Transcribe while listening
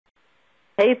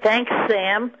Hey, thanks,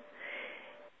 Sam.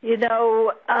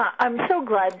 I'm so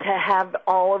glad to have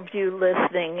all of you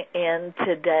listening in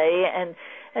today.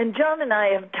 And John and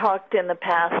I have talked in the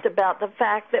past about the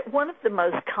fact that one of the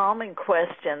most common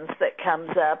questions that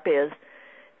comes up is,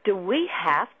 do we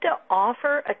have to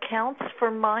offer accounts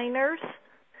for minors?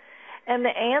 And the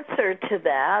answer to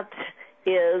that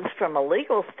is, from a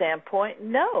legal standpoint,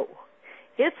 no.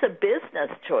 It's a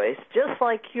business choice, just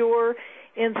like your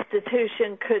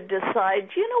institution could decide,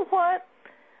 you know what,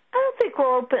 I don't think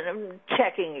we'll open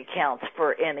checking accounts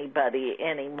for anybody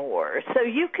anymore. So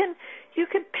you can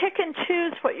pick and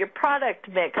choose what your product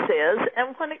mix is,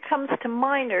 and when it comes to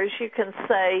minors, you can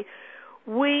say,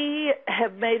 we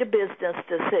have made a business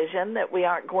decision that we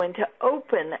aren't going to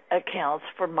open accounts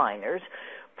for minors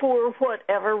for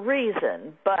whatever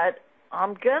reason, but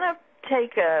I'm going to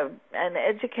take an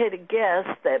educated guess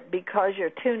that because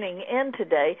you're tuning in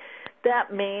today,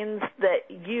 that means that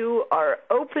you are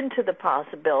open to the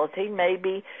possibility.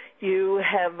 Maybe you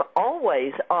have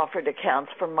always offered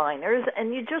accounts for minors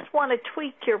and you just want to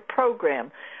tweak your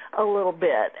program a little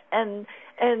bit. And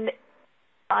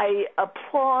I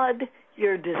applaud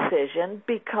your decision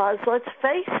because, let's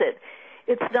face it,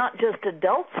 it's not just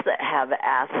adults that have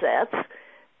assets.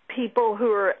 People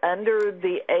who are under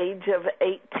the age of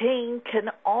 18 can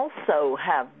also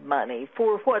have money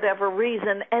for whatever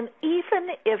reason. And even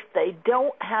if they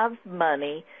don't have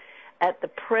money at the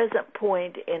present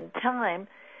point in time,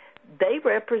 they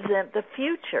represent the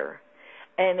future.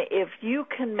 And if you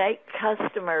can make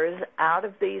customers out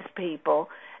of these people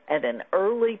at an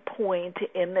early point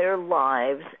in their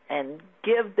lives and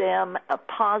give them a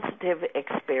positive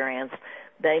experience,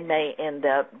 they may end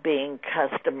up being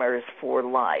customers for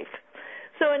life.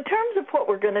 So in terms of what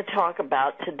we're going to talk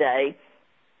about today,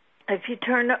 if you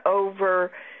turn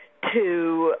over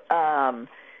to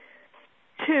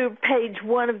page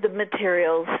 1 of the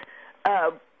materials,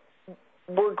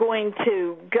 we're going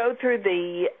to go through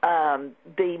the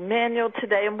manual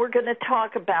today, and we're going to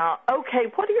talk about,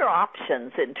 okay, what are your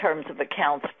options in terms of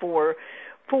accounts for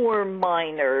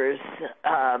minors,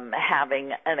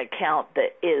 having an account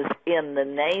that is in the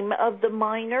name of the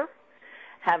minor,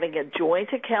 having a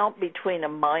joint account between a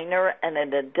minor and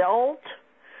an adult,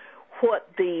 what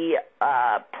the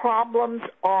problems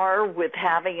are with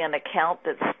having an account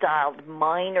that's styled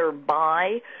minor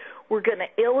by. We're going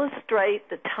to illustrate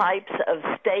the types of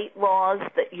state laws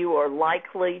that you are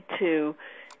likely to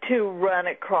run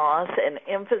across and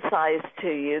emphasize to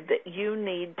you that you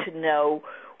need to know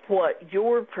what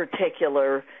your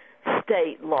particular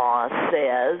state law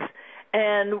says,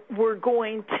 and we're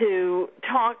going to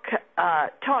talk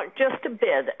just a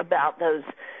bit about those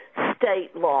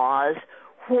state laws,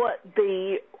 what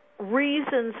the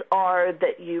reasons are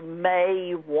that you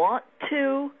may want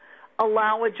to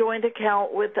allow a joint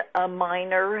account with a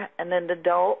minor and an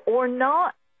adult or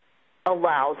not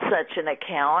allow such an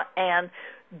account, and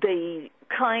the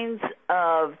kinds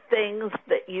of things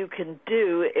that you can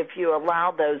do if you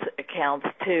allow those accounts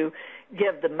to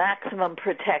give the maximum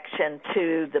protection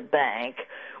to the bank.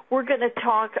 We're going to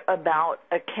talk about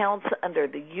accounts under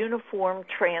the Uniform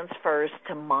Transfers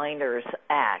to Minors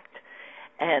Act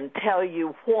and tell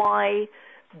you why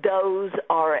those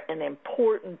are an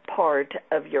important part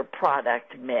of your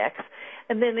product mix.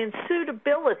 And then in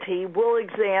suitability, we'll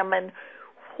examine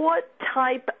what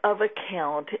type of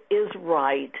account is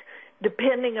right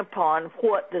depending upon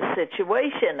what the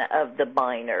situation of the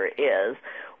minor is.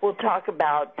 We'll talk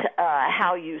about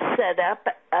how you set up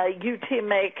a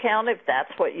UTMA account if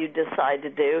that's what you decide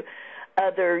to do,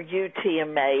 other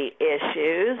UTMA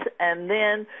issues, and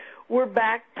then we're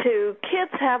back to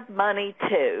kids have money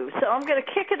too. So I'm going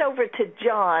to kick it over to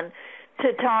John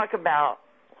to talk about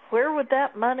where would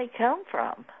that money come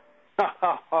from?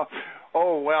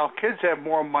 Oh, well, kids have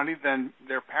more money than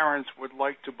their parents would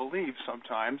like to believe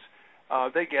sometimes.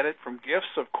 They get it from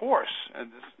gifts, of course,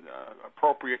 and this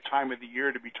appropriate time of the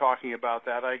year to be talking about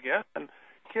that, I guess. And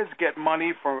kids get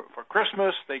money for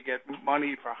Christmas, they get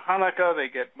money for Hanukkah, they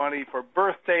get money for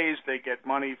birthdays, they get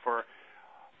money for,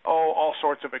 all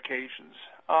sorts of occasions.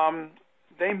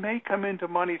 They may come into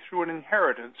money through an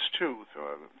inheritance, too,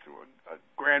 through a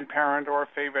grandparent or a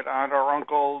favorite aunt or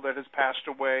uncle that has passed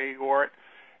away, or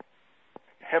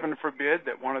heaven forbid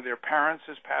that one of their parents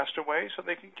has passed away, so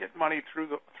they can get money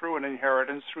through an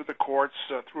inheritance, through the courts,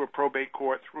 through a probate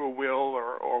court, through a will,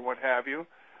 or what have you.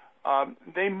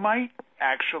 They might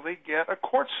actually get a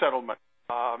court settlement.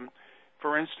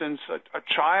 For instance, a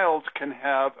child can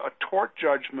have a tort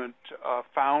judgment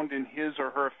found in his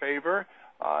or her favor,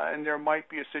 and there might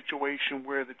be a situation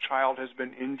where the child has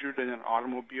been injured in an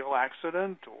automobile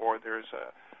accident, or there's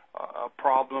a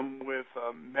problem with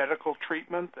medical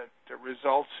treatment that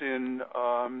results in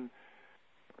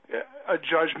a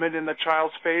judgment in the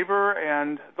child's favor,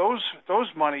 and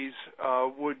those monies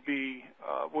would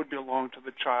belong to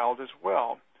the child as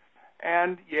well.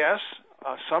 And yes,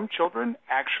 some children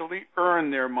actually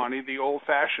earn their money the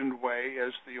old-fashioned way,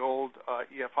 as the old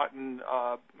E.F. Hutton,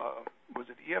 was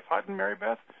it E.F. Hutton, Mary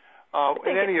Beth?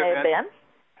 In any event,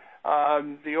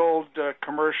 the old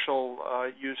commercial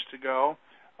used to go.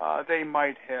 They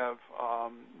might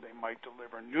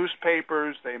deliver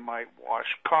newspapers. They might wash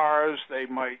cars. They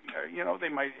might, they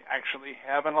might actually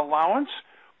have an allowance,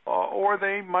 or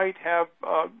they might have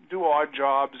do odd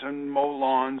jobs and mow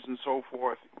lawns and so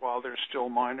forth while they're still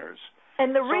minors.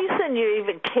 And the reason you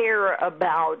even care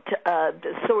about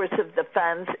the source of the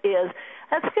funds is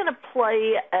that's going to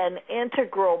play an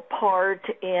integral part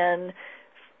in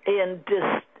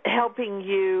helping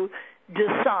you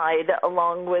decide,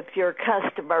 along with your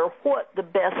customer, what the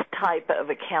best type of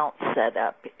account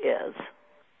setup is.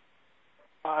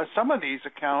 Some of these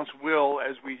accounts will,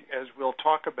 as we'll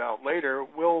talk about later,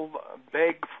 will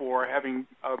beg for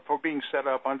being set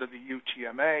up under the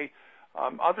UTMA.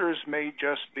 Others may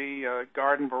just be a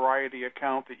garden variety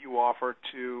account that you offer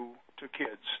to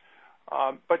kids.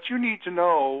 But you need to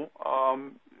know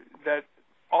that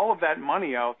all of that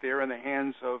money out there in the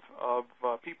hands of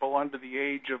people under the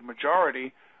age of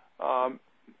majority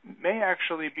may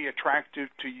actually be attractive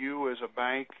to you as a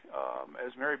bank.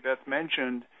 As Mary Beth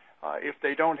mentioned, if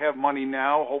they don't have money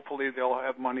now, hopefully they'll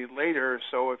have money later.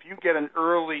 So if you get an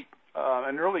early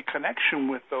connection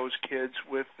with those kids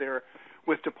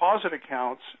with deposit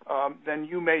accounts, then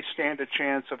you may stand a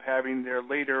chance of having their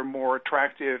later more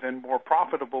attractive and more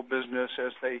profitable business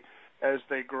as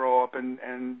they grow up and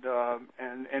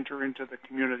enter into the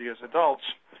community as adults.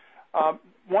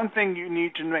 One thing you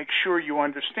need to make sure you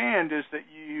understand is that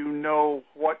you know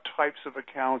what types of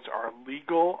accounts are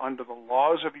legal under the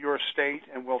laws of your state,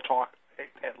 and we'll talk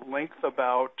at length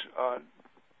about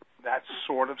that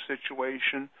sort of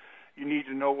situation. You need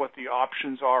to know what the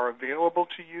options are available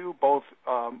to you, both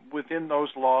within those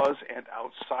laws and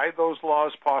outside those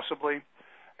laws possibly.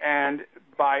 And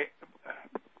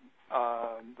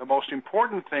the most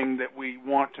important thing that we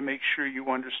want to make sure you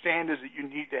understand is that you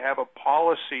need to have a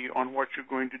policy on what you're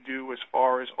going to do as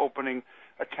far as opening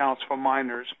accounts for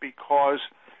minors, because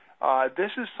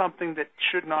this is something that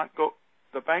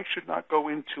the bank should not go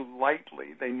into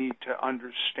lightly. They need to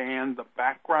understand the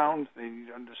background. They need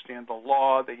to understand the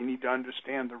law. They need to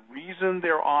understand the reason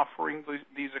they're offering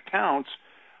these accounts,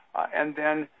 and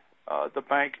then the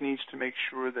bank needs to make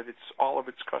sure that all of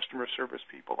its customer service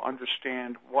people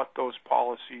understand what those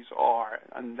policies are,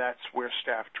 and that's where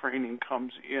staff training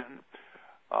comes in.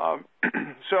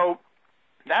 So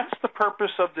that's the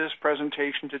purpose of this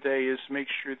presentation today, is to make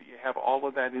sure that you have all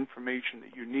of that information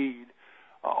that you need.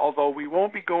 Although we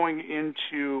won't be going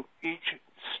into each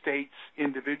state's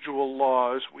individual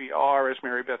laws, we are, as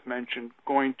Mary Beth mentioned,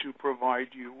 going to provide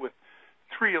you with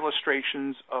 3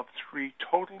 illustrations of 3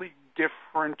 totally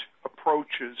different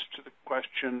approaches to the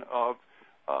question of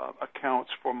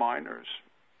accounts for minors.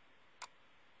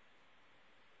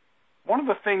 One of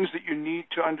the things that you need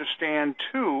to understand,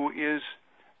 too, is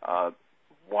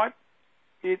what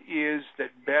it is that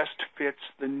best fits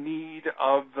the need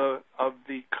of the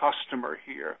customer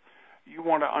here. You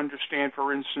want to understand,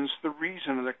 for instance, the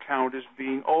reason an account is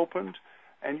being opened,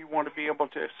 and you want to be able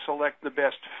to select the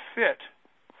best fit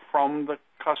from the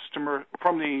customer,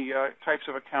 from the types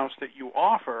of accounts that you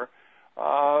offer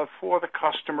for the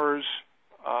customer's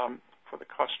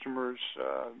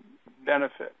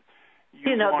benefit.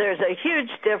 There's a huge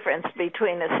difference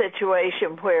between a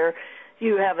situation where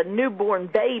you have a newborn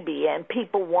baby and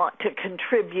people want to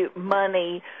contribute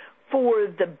money for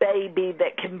the baby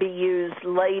that can be used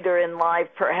later in life,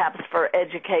 perhaps for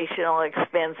educational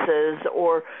expenses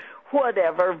or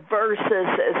whatever, versus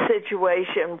a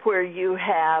situation where you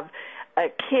have a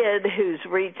kid who's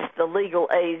reached the legal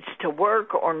age to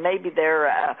work, or maybe they're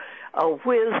a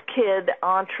whiz kid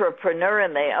entrepreneur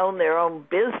and they own their own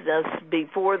business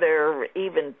before they're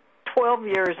even 12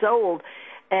 years old.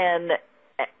 And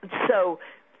so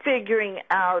figuring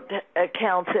out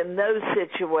accounts in those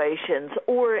situations,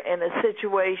 or in a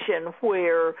situation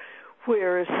where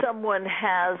someone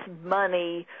has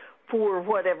money for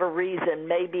whatever reason,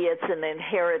 maybe it's an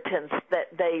inheritance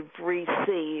that they've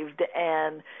received,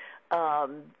 and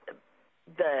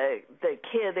the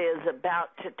kid is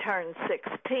about to turn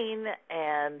 16,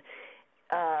 and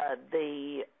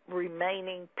the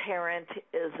remaining parent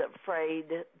is afraid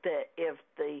that if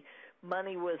the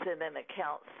money was in an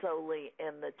account solely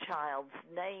in the child's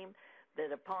name,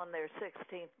 that upon their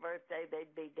 16th birthday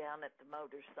they'd be down at the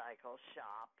motorcycle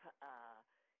shop